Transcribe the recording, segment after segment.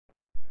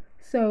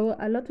So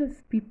a lot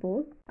of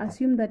people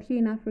assume that here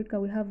in Africa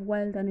we have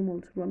wild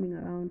animals roaming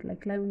around,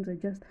 like lions are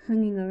just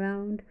hanging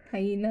around,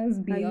 Hyenas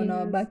be on our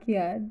Hyenas.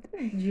 backyard,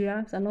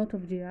 giraffes, a lot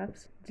of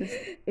giraffes just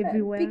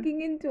everywhere.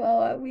 peeking into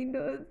our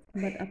windows.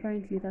 But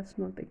apparently that's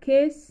not the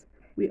case.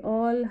 We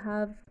all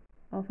have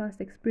our first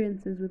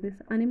experiences with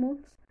these animals.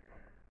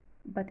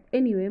 But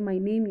anyway, my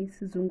name is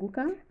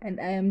Zunguka. And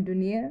I am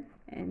Dunia.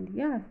 And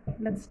yeah,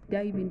 let's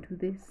dive into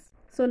this.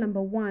 So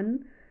number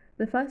one,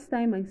 the last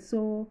time I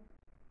saw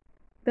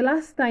a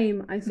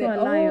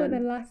lion the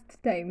last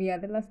time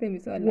you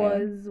saw a lion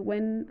was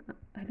when,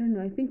 I don't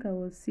know, I think I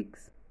was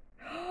 6.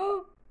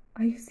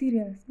 Are you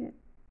serious? Yeah.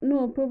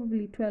 No,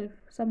 probably 12,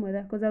 somewhere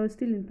there, because I was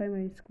still in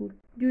primary school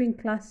during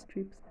class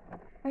trips.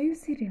 Are you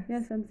serious?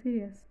 Yes, I'm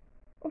serious.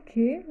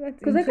 Okay, that's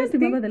Because I can't interesting.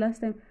 remember the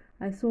last time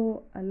I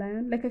saw a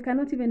lion. Like, I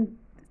cannot even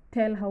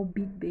tell how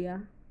big they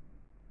are.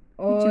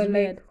 Oh, which is like,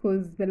 weird.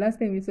 because the last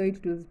time you saw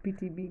it was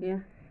pretty big. Yeah.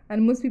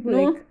 And most people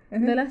No,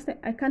 like... the last time,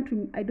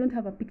 I don't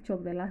have a picture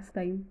of the last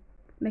time.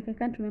 Like, I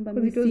can't remember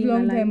me Because it was seeing a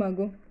long a lion. time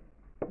ago.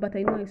 But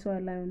I know I saw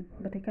a lion,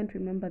 but I can't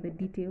remember the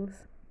details.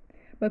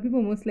 But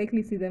people most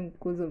likely see them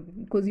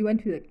because you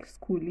went to like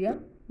school, yeah?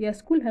 Yeah,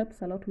 school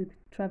helps a lot with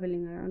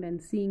traveling around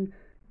and seeing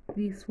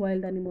these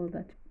wild animals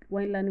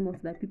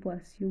that people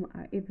assume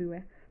are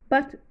everywhere.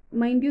 But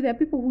mind you, there are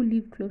people who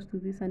live close to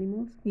these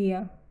animals.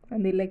 Yeah,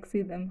 and they like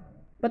see them.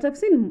 But I've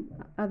seen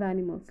other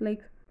animals.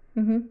 Like,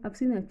 Mm-hmm. I've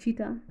seen a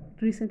cheetah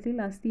recently,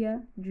 last year,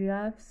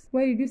 giraffes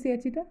Where did you see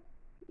a cheetah?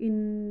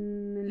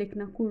 in Lake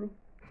Nakuru.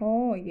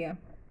 Oh, yeah.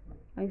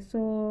 I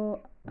saw,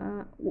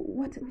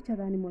 which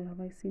other animal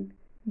have I seen?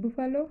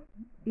 Buffalo?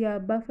 Yeah,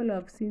 buffalo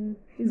I've seen.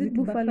 Is Is it it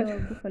buffalo buffalo? or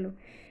buffalo?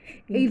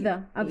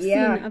 Either. I've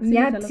Yeah, seen it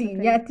a lot of nyati, times.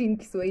 nyati in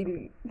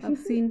Kiswahili. I've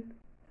seen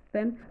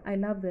them. I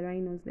love the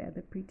rhinos. They are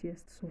the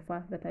prettiest so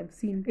far that I've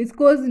seen. It's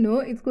cause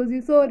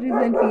you saw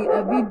recently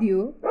a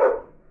video.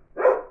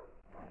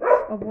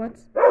 Of what?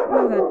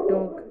 No, that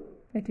dog.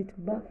 Let it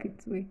back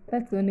its way.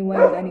 That's the only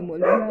wild animal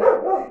we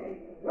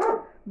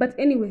have. But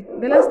anyway,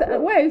 the last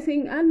time, why are you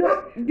saying?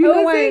 No. Do you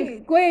know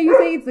why? Why you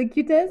say it's the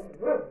cutest?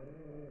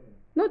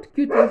 Not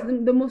cutest,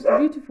 the most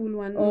beautiful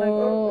one.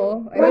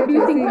 Oh, Like, why do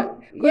you think?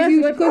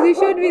 Because you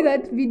showed me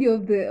that video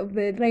of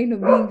the rhino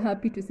being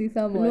happy to see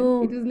someone.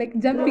 No. It was like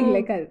jumping No.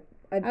 like a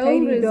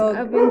tiny dog.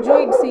 I've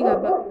enjoyed seeing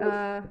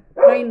a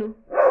rhino.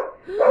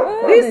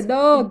 This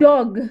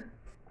dog.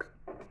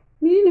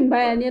 Nini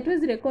mbaya ni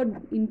hatuwezi record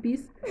in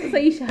peace. Sasa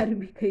hii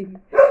shaharibika hivi.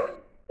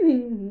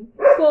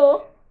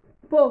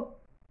 Po.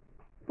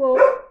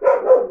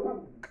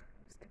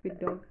 Stupid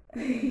dog.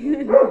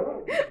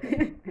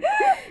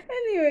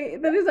 Anyway,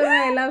 the reason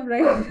why I love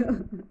rhinos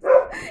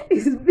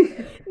is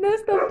because... No,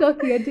 stop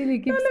talking until he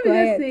keeps Let me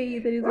quiet. just say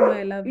the reason why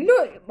I love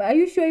it. Are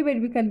you sure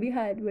even we can be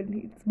heard when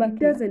it's back? It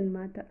doesn't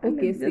matter.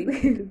 Okay, say.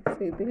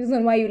 say the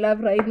reason why you love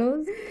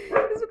rhinos.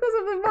 It's because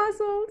of the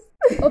muscles.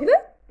 Of the?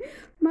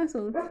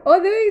 Muscles. Oh,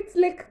 the way it's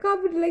like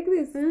covered like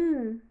this.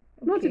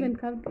 Not Okay. even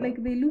carved.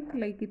 Like, they look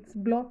like it's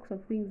blocks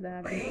of things that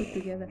have been put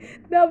together.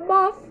 The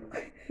buff.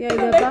 Yeah,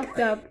 they're buffed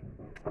up.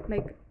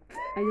 Like,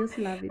 I just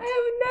love it.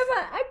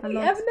 I've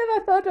lot.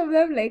 never thought of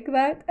them like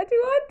that. At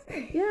what?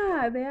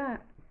 Yeah, they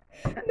are.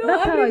 No,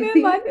 That's I how I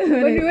remember think.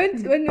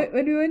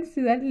 when we went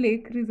to that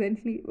lake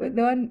recently.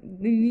 The one,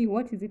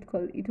 what is it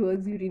called? It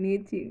was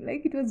urinating.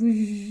 Like it was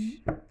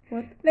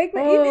What? like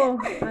Oh,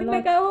 a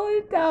like lot. a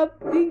whole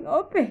tub being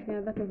open.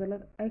 Yeah, that was a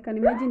lot. I can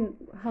imagine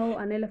how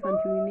an elephant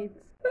urinates.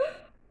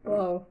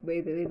 Wow,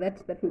 by the way,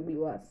 that would be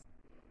worse.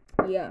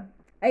 Yeah.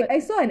 I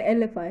saw an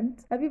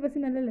elephant. Have you ever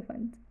seen an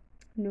elephant?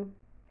 No,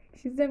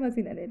 She's never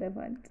seen an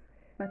elephant.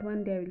 but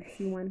one day I will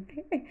see one.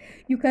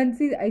 You can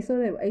see I saw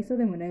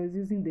them when I was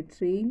using the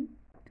train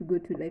to go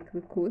to like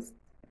the coast.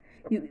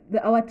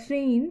 Our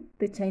train,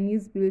 the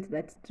Chinese built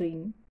that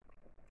train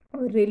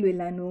or railway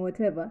line or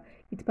whatever.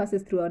 It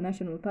passes through our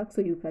national park,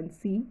 so you can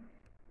see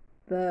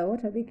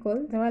what are they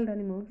called? The wild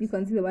animals. You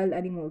can see the wild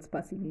animals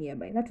passing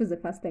nearby. That was the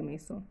first time I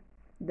saw.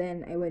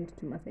 Then I went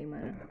to Masai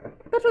Mara.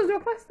 That was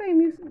your first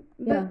time you...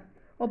 Yeah.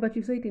 Oh, but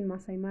you saw it in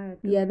Masai Mara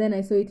too. Yeah, then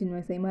I saw it in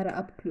Masai Mara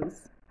up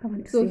close. I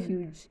want to So see it.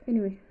 huge.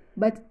 Anyway.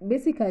 But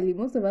basically,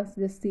 most of us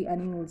just see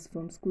animals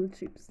from school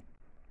trips.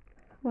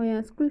 Oh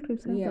yeah, school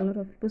trips have Yeah. a lot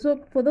of people.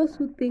 So for those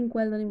who think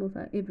wild animals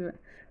are everywhere,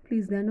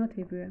 please, they're not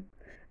everywhere.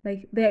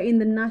 Like, they're in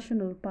the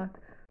national park.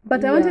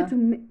 But I wanted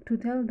to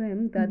tell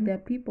them that there are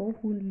people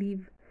who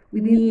live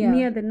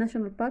near the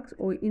national parks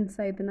or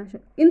inside the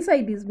national...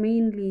 Inside is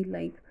mainly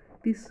like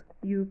these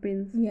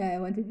Europeans. Yeah, I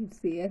wanted you to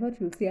say. I thought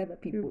you would say other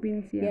people.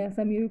 Europeans, yeah. Yeah,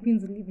 some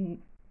Europeans live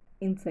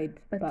inside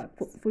But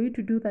parks. for you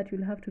to do that,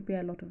 you'll have to pay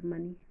a lot of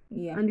money.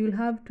 Yeah. And you'll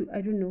have to,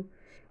 I don't know,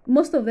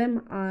 most of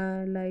them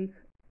are like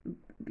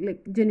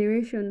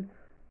generation,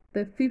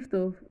 the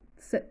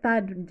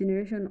third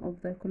generation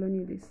of the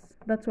colonialists.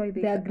 That's why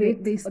they Their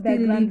great, they or still their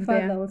live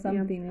grandfather there. or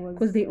something was.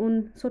 Because they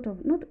own,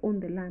 not own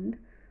the land,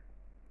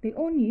 They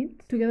own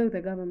it. together with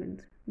the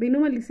government. They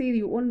normally say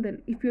you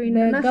own if you're in the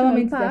The national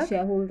government is park, a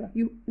shareholder.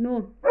 you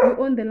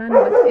own the land,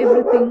 but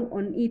everything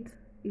on it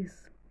is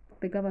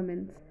the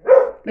government.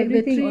 Like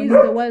Everything the on trees,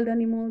 it. the wild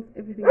animals,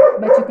 everything.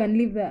 But you can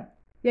live there.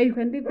 Yeah, you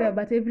can live there,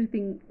 but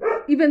everything,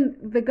 even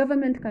the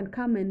government can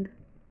come and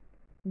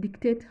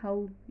dictate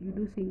how you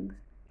do things.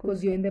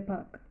 Because you're in the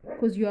park.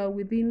 Because you are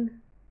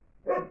within,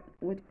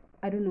 what,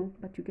 I don't know,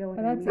 but you get what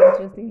I mean. That's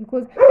interesting.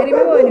 Because I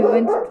remember when we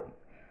went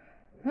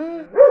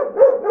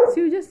so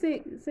you just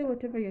say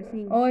whatever you're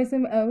saying. Oh,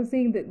 I was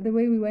saying that the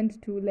way we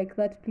went to like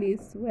that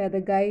place where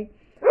the guy,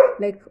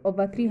 like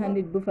over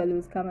 300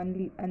 buffaloes come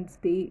and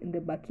stay in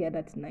the backyard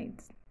at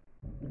night.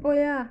 Oh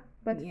yeah,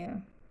 but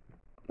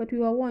but we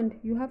were warned.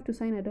 You have to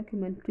sign a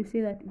document to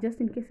say that just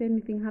in case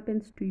anything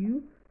happens to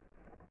you,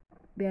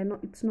 they are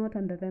not. It's not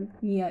under them.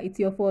 Yeah, it's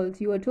your fault.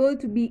 You were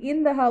told to be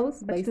in the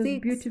house but by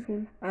 6.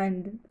 Beautiful.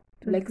 And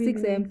like really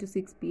 6 a.m. to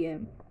 6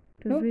 p.m.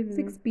 No, really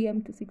 6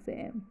 p.m. to 6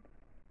 a.m.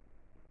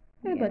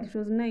 Yeah, but it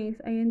was nice.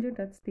 I enjoyed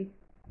that stay.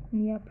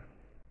 Yep.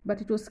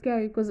 But it was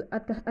scary because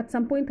at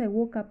some point I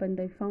woke up and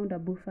I found a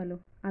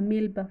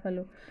male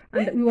buffalo,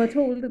 and we were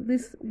told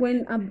this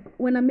when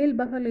a male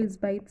buffalo is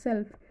by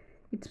itself,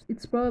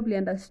 it's probably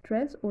under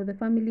stress, or the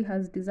family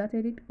has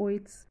deserted it, or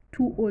it's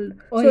too old,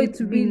 or so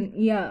it's been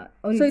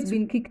it's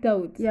been kicked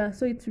out. Yeah,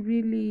 so it's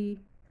really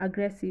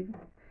aggressive.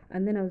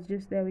 And then I was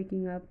just there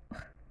waking up.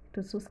 It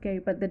was so scary,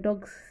 but the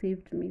dogs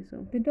saved me.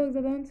 So the dogs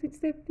are the ones which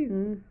saved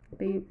you.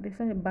 They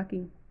started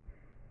barking.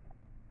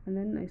 And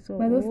then I saw.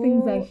 But those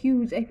things are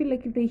huge. I feel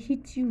like if they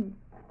hit you,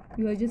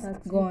 you are just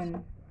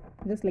gone.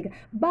 Just like.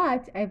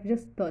 But I've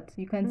just thought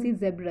you can see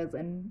zebras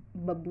and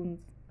baboons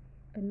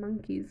and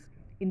monkeys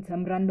in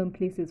some random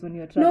places when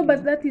you're traveling. No,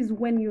 but that is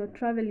when you're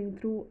traveling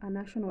through a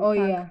national park.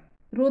 Oh yeah,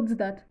 roads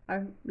that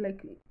are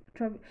like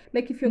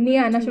if you're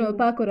near a national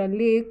park or a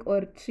lake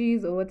or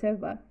trees or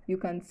whatever, you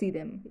can see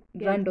them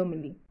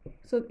randomly.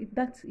 So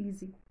that's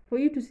easy for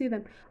you to see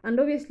them. And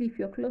obviously, if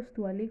you're close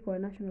to a lake or a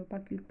national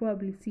park, you'll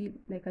probably see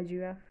like a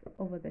giraffe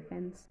over the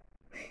fence.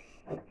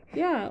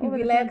 Yeah, you'll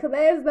be like,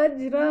 there's that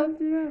giraffe.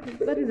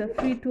 That is a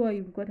free tour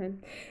you've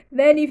gotten.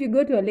 Then if you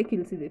go to a lake,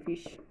 you'll see the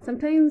fish.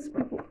 Sometimes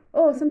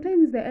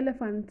the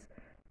elephants,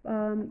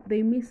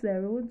 they miss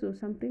their roads or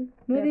something.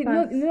 No,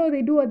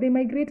 they do. They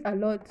migrate a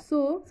lot.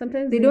 So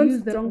sometimes they don't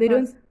use the wrong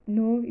path.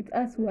 No, it's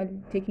us who are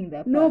taking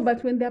that path. No,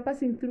 but when they're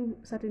passing through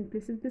certain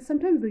places,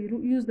 sometimes they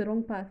use the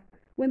wrong path.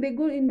 When they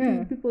go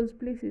into people's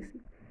places.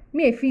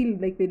 Me, I feel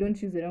like they don't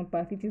choose the wrong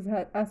path. It is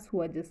us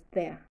who are just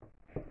there.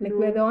 Like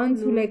we're the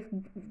ones who like,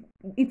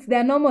 it's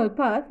their normal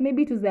path.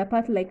 Maybe it was their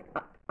path like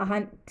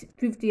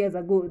 50 years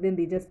ago. Then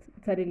they just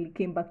suddenly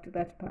came back to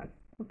that path.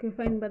 Okay,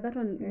 fine, but that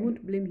one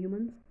won't blame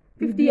humans.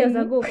 50 years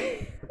ago.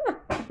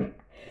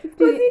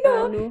 Because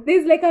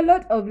there's like a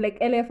lot of like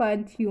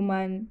elephant,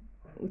 human,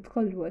 it's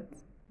called what?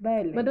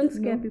 Violence. But don't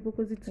scare people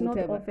because it's not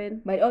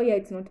often. But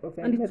it's not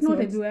often. And it's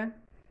not everywhere.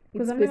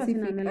 It's specific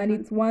and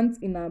it's once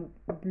in a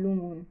blue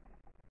moon.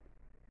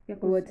 Yeah,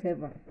 or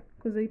whatever.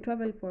 Because they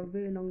travel for a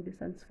very long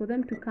distance. For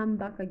them to come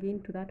back again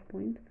to that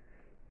point,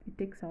 it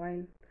takes a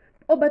while.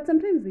 Oh, but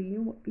sometimes they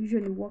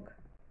usually walk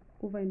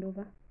over and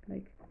over,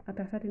 like at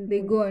a certain They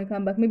point. go and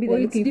come back. Maybe they're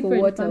looking for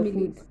water or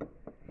food.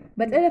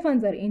 But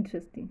elephants are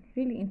interesting.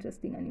 Really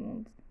interesting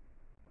animals.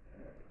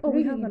 Oh,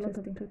 really we have a lot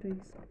of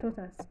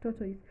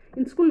tortoise.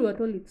 In school we were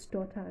told it's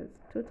tortoise.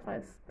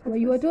 Well,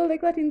 you were told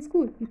like that in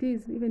school? It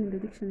is, even in the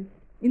dictionary.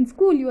 In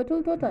school you were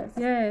told tortoise?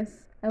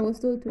 Yes. I was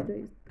told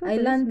tortoise. I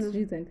learned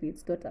recently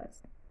it's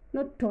tortoise.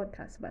 Not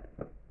tortoise, but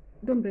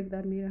don't break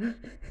that mirror.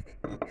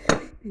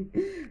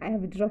 I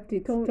have dropped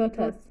it.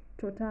 Tortoise.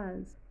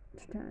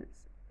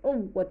 Oh,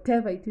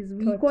 whatever it is.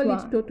 We call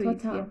it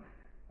tortoise here.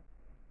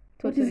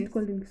 What is it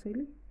called in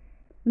Kiswahili?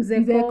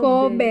 Mzee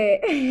Kobe.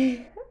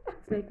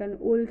 It's like an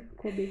old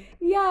Kobe.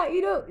 Yeah,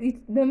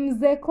 the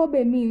Mzee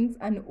Kobe means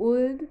an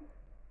old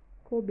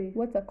Kobe.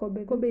 What's a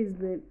Kobe? Kobe is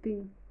the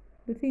thing.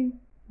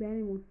 The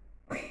animal.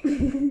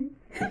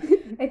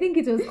 I think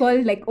it was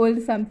called like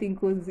old something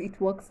because it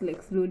walks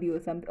like slowly or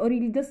something. Or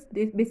it just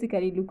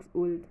basically looks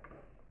old.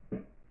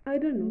 I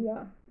don't know.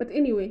 Yeah. But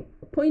anyway,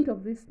 point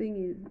of this thing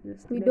is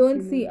just we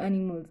don't see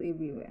animals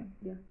everywhere.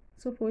 Yeah.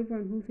 So for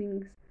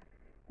everyone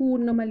who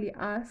normally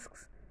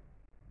asks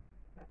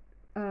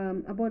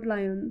about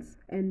lions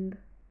and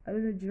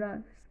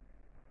giraffes,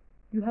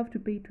 you have to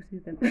pay to see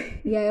them.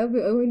 Yeah, I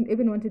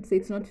even wanted to say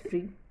it's not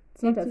free.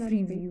 It's not a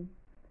free view.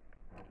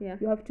 Yeah.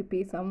 You have to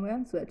pay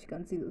somewhere so that you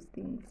can see those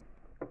things.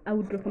 I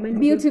would recommend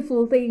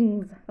beautiful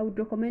things. I would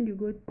recommend you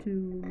go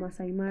to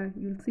Masai Mara.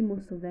 You'll see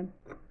most of them.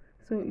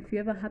 So if you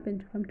ever happen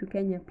to come to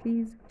Kenya,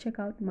 please check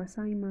out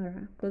Masai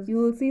Mara, because you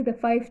will see the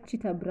 5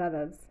 cheetah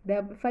brothers. There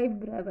are 5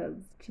 brothers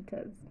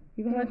cheetahs.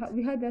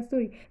 We heard their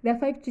story. There are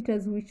 5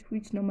 cheetahs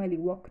which normally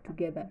walk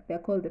together. They are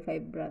called the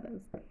 5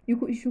 brothers. You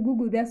should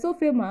Google. They are so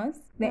famous.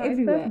 They're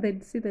everywhere. I thought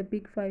they'd see the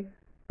big 5.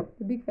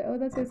 The big 5. Oh,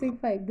 that's why I saying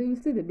 5. They will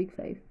see the big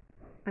 5.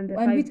 And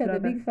which brothers are the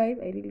big 5?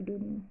 I really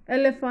don't know.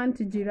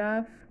 Elephant,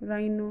 giraffe,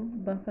 rhino,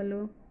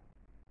 buffalo,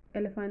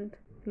 elephant,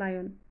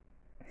 lion.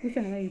 Which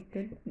one are you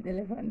telling?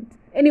 Elephant.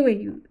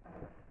 Anyway,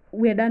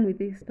 we're done with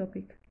this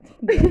topic.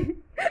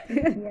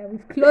 Yeah,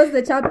 we've closed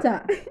the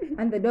chapter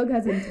and the dog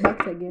hasn't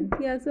barked again.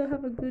 Yeah, so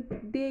have a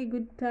good day,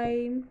 good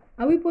time.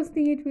 Are we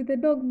posting it with the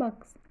dog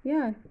barks?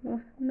 Yeah,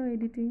 no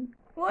editing.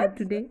 What?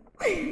 Today.